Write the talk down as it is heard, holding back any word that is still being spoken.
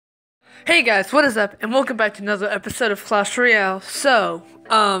Hey guys, what is up? And welcome back to another episode of Clash Royale. So,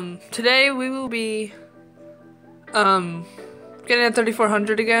 today we will be, getting at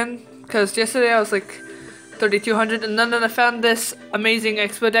 3400 again. Because yesterday I was like 3200, and then I found this amazing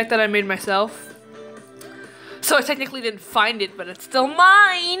expo deck that I made myself. So I technically didn't find it, but it's still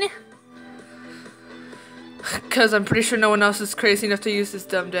mine! Because I'm pretty sure no one else is crazy enough to use this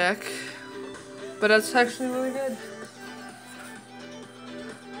dumb deck. But that's actually really good.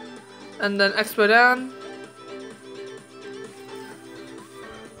 And then expo down.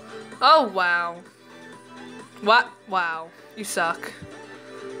 Oh, wow. What? Wow. You suck.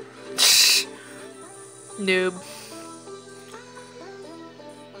 Noob.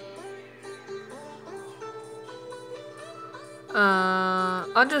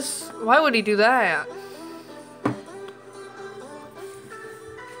 I'll just... Why would he do that?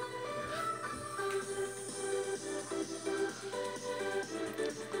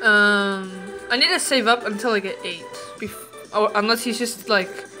 I need to save up until I get 8. Unless he's just, like,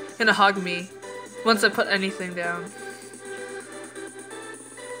 gonna hog me once I put anything down.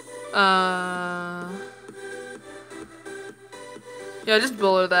 Yeah, just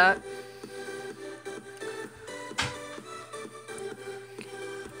below that.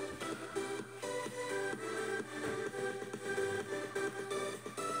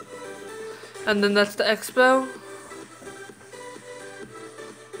 And then that's the expo.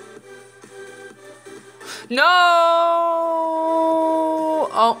 No!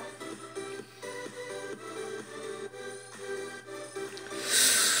 Oh.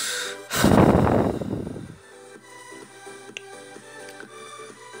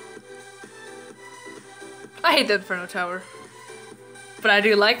 I hate the Inferno Tower. But I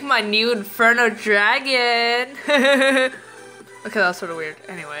do like my new Inferno Dragon. Okay, that's sort of weird.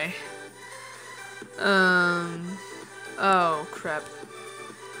 Anyway. Oh, crap.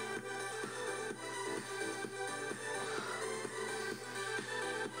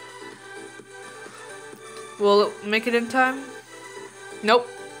 Will it make it in time? Nope.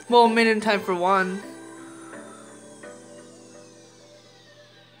 Well, it made it in time for one.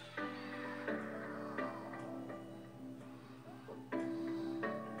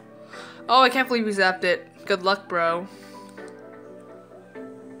 Oh, I can't believe we zapped it. Good luck, bro.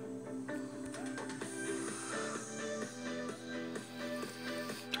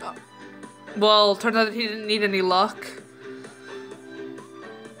 Oh. Well, turns out he didn't need any luck.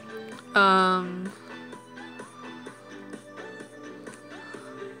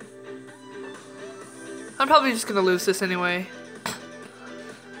 I'm probably just gonna lose this anyway.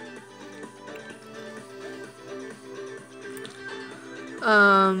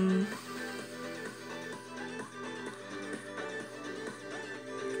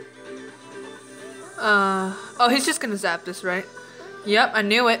 Oh, he's just gonna zap this, right? Yep, I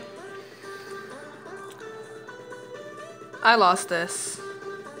knew it. I lost this.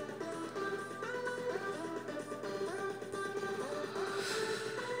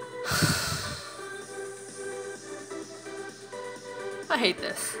 I hate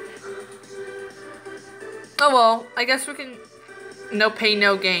this. Oh well, I guess we can no pain,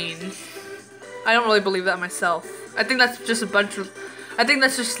 no gain. I don't really believe that myself. I think that's just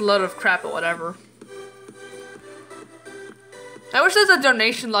a load of crap or whatever. I wish there's a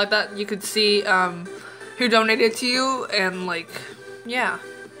donation like that you could see who donated to you and like, yeah.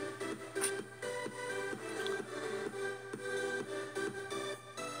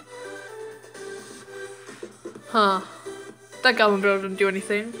 Huh. That goblin builder didn't do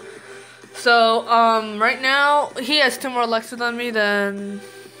anything. So, right now, he has 2 more Alexa than me, then...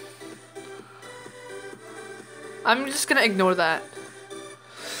 I'm just gonna ignore that.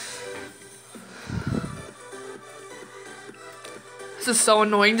 This is so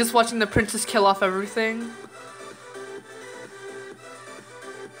annoying, just watching the princess kill off everything.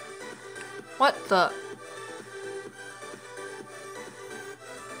 What the?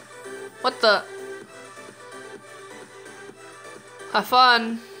 What the? Have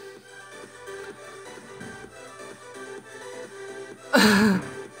fun.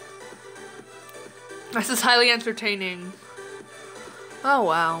 This is highly entertaining. Oh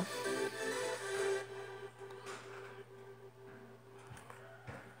wow.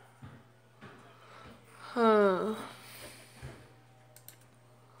 Huh.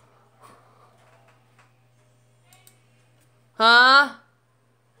 Huh?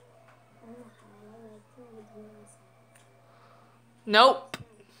 Nope.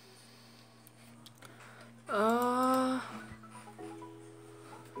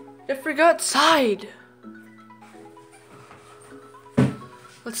 Jeffrey go outside.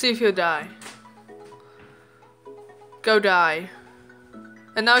 Let's see if he'll die. Go die.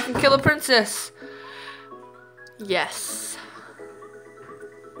 And now I can kill a princess. Yes.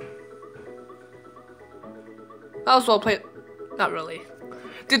 That was well played. Not really.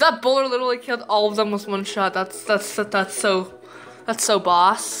 Dude, that bowler literally killed all of them with one shot. That's so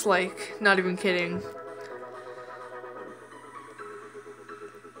boss. Like, not even kidding.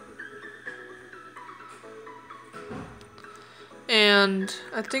 And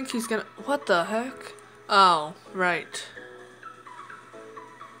I think he's gonna. What the heck? Oh, right.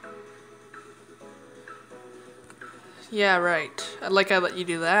 Yeah, right. I let you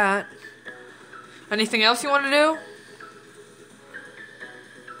do that. Anything else you want to do?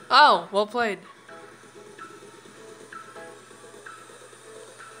 Oh, well played.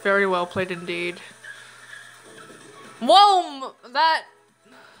 Very well played indeed. Whoa! That...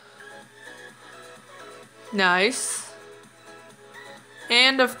 Nice.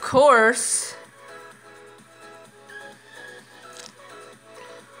 And of course...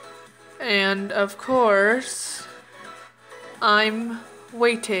 I'm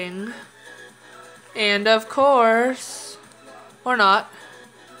waiting. And of course... Or not.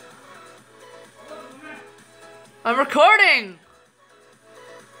 I'm recording!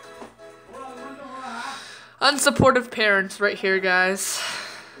 Unsupportive parents right here, guys.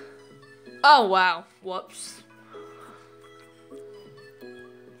 Oh, wow. Whoops.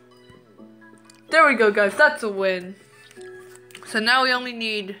 There we go, guys. That's a win. So now we only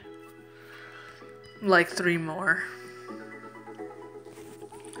need, like, 3 more.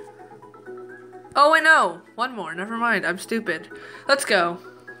 Oh, wait, no. 1 more. Never mind. I'm stupid. Let's go.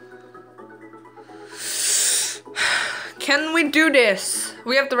 Can we do this?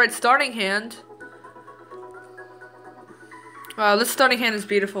 We have the right starting hand. Wow, this starting hand is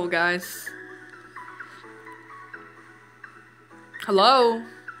beautiful, guys. Hello?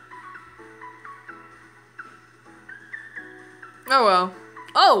 Oh, well.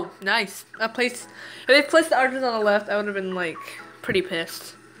 Oh, nice. If they placed the archers on the left, I would have been, like, pretty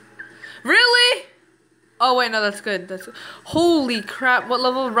pissed. Really? Oh, wait, no, that's good. Holy crap, what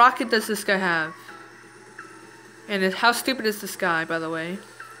level of rocket does this guy have? And how stupid is this guy, by the way?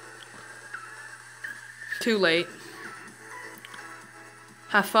 Too late.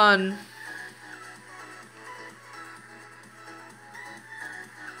 Have fun.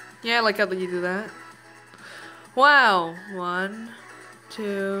 Yeah, I like how you do that. Wow. 1,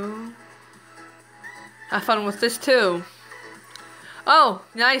 2. Have fun with this too. Oh,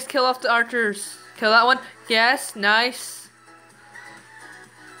 nice. Kill off the archers. Kill that one. Yes, nice.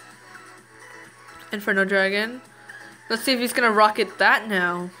 Inferno dragon. Let's see if he's gonna rocket that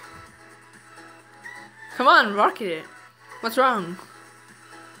now. Come on, rocket it. What's wrong?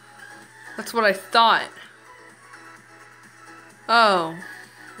 That's what I thought. Oh,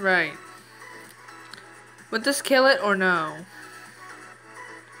 right. Would this kill it or no?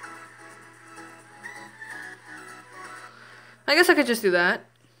 I guess I could just do that.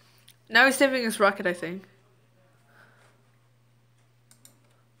 Now he's saving his rocket, I think.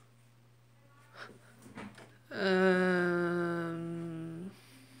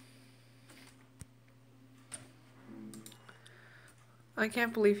 I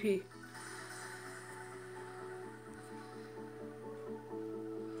can't believe he...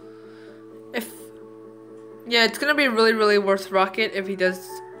 Yeah, it's gonna be really, really worth rocket if he does,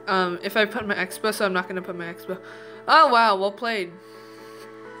 if I put my expo, so I'm not gonna put my expo. Oh, wow, well played.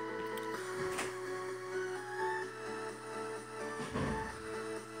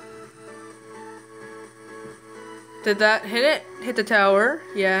 Did that hit it? Hit the tower,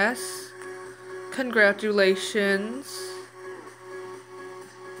 yes. Congratulations.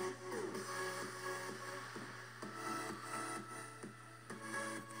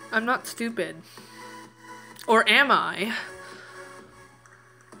 I'm not stupid. Or am I?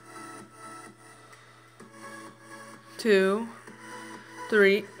 2,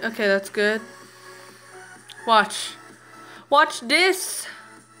 3. Okay, that's good. Watch. Watch this.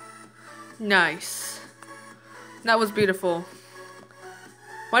 Nice. That was beautiful.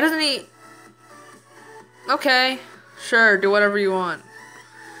 Why doesn't he... Okay. Sure, do whatever you want.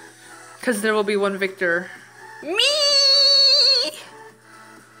 Because there will be one victor. Me!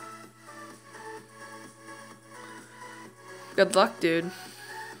 Good luck, dude.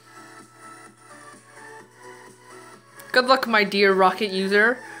 Good luck, my dear rocket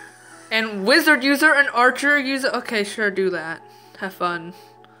user. And wizard user and archer user. Okay, sure, do that. Have fun.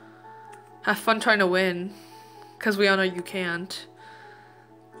 Have fun trying to win. Because we all know you can't.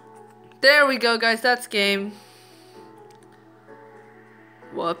 There we go, guys. That's game.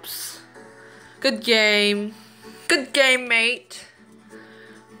 Whoops. Good game. Good game, mate.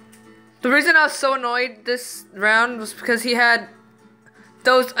 The reason I was so annoyed this round was because he had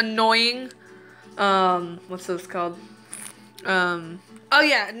those annoying, what's those called? Oh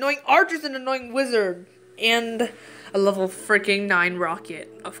yeah, annoying archers and annoying wizard. And a level freaking 9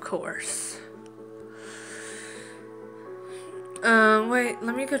 rocket, of course. Wait,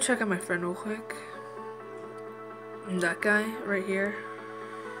 let me go check on my friend real quick. That guy right here.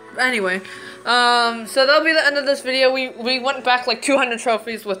 Anyway, so that'll be the end of this video. We went back like 200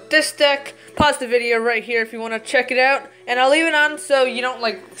 trophies with this deck. Pause the video right here if you want to check it out. And I'll leave it on so you don't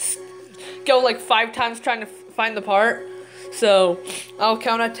like go like 5 times trying to find the part. So I'll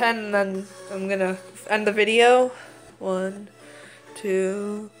count at 10 and then I'm gonna end the video. 1,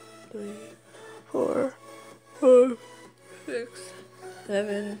 2, 3, 4, 5, 6,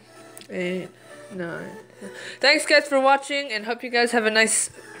 7, 8, 9. Thanks guys for watching and hope you guys have a nice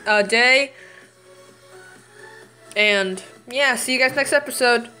day. And yeah, see you guys next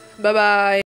episode. Bye bye.